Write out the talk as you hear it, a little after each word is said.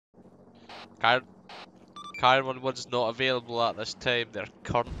Kyron 11's not available at this time. They're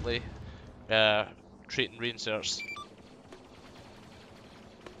currently treating reinserts.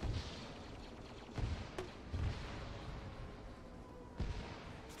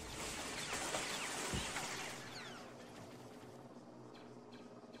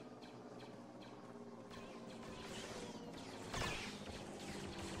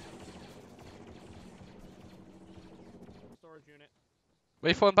 Storage unit. What are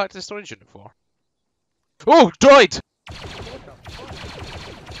you falling back to the storage unit for? Oh, droid! That's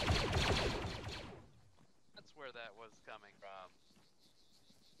where that was coming from.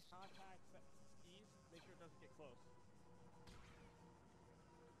 Contact east. Make sure it doesn't get close.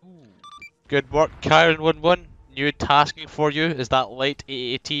 Good work, Kyron 11. New tasking for you is that light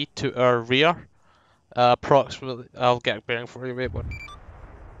AAT to our rear. Approximately, I'll get a bearing for you, wait one.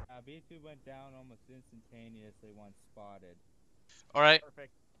 B2 went down almost instantaneously once spotted. Alright.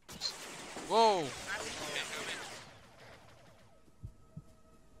 Perfect. Whoa!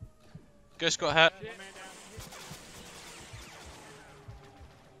 Goose got hit.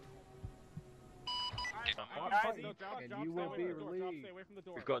 One man down. And you will be relieved. Stay away from the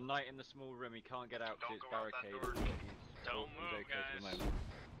door. We've got a knight in the small room. He can't get out because it's barricaded. Don't move, guys. Well,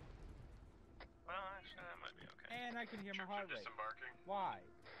 actually, that might be okay. And I can hear my heart rate. Disembarking. Why?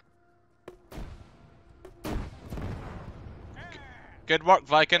 Good work,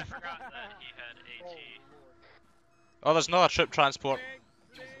 Viking. I forgot that he had AT. Oh, there's another ship transport.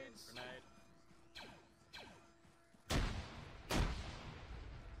 grenade.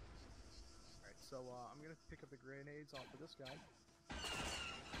 Alright, so I'm gonna pick up the grenades off of this guy.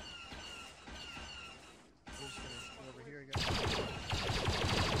 We're just gonna come over here again.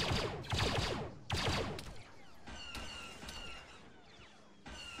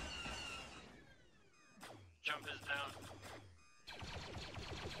 Jump is down.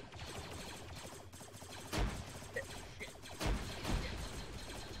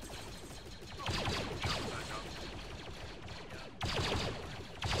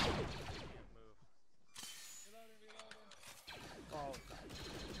 Oh.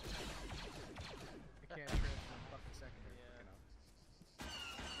 I can't transfer fucking secondary. Yeah.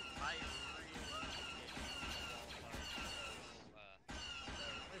 I really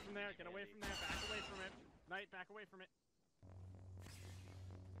Away from there. Get away from there. Back away from it. Knight, back away from it.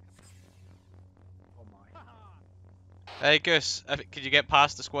 Oh my. Hey, Goose, could you get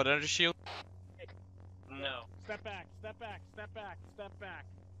past the squad energy shield? No. Step back. Step back. Step back. Step back.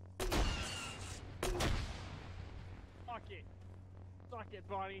 Suck it. Suck it,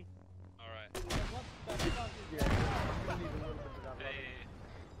 buddy. Alright. Yeah, we need a little bit of that rubber. Hey.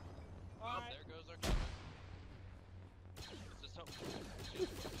 Oh, there goes our cover. Let's just hope.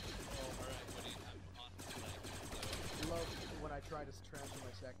 Alright, what do you have on tonight? Reload when I try to transfer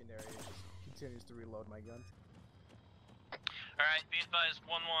my secondary, it just continues to reload my gun. Alright, be advised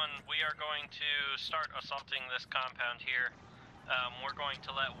 1-1, we are going to start assaulting this compound here. We're going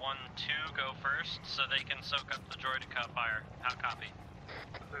to let 1-2 go first, so they can soak up the droidica fire. How copy?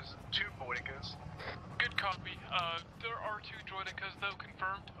 There's 2 Boydicas. Good copy. There are 2 Droidicas though,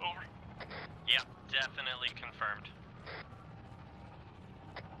 confirmed. Over. Yep, definitely confirmed.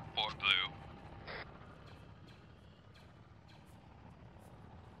 4 blue.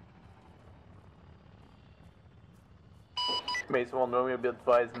 Mason 1 Romeo, be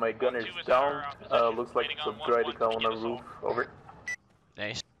advised my gunner's down. Looks like it's a droidica on the roof. Over.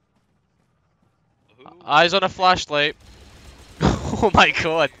 Nice. Eyes on a flashlight. Oh my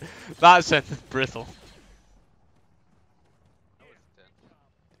god, that sounded brutal.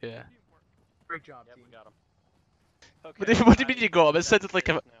 Yeah. Great job, Yep, team. we got him. What do you mean you got him? It sounded like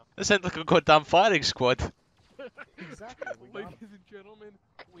a goddamn firing squad. Exactly, we got him. Ladies and gentlemen,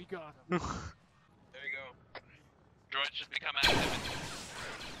 we got him. There you go. Droids just become active.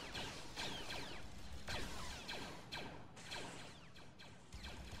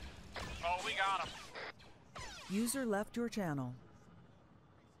 Oh, we got him. User left your channel.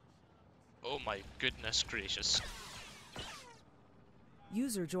 Oh my goodness gracious.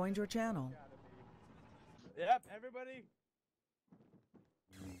 User joined your channel. Yep, everybody.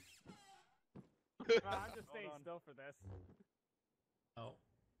 I'm just staying still for this. Oh.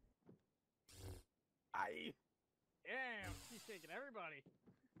 Damn, she's shaking everybody.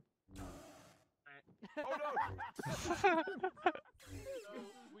 Oh no!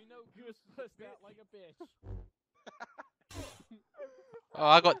 We know Goose pussed out like a bitch. Oh,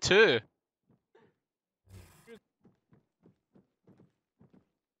 I got 2.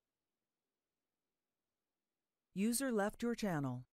 User left your channel.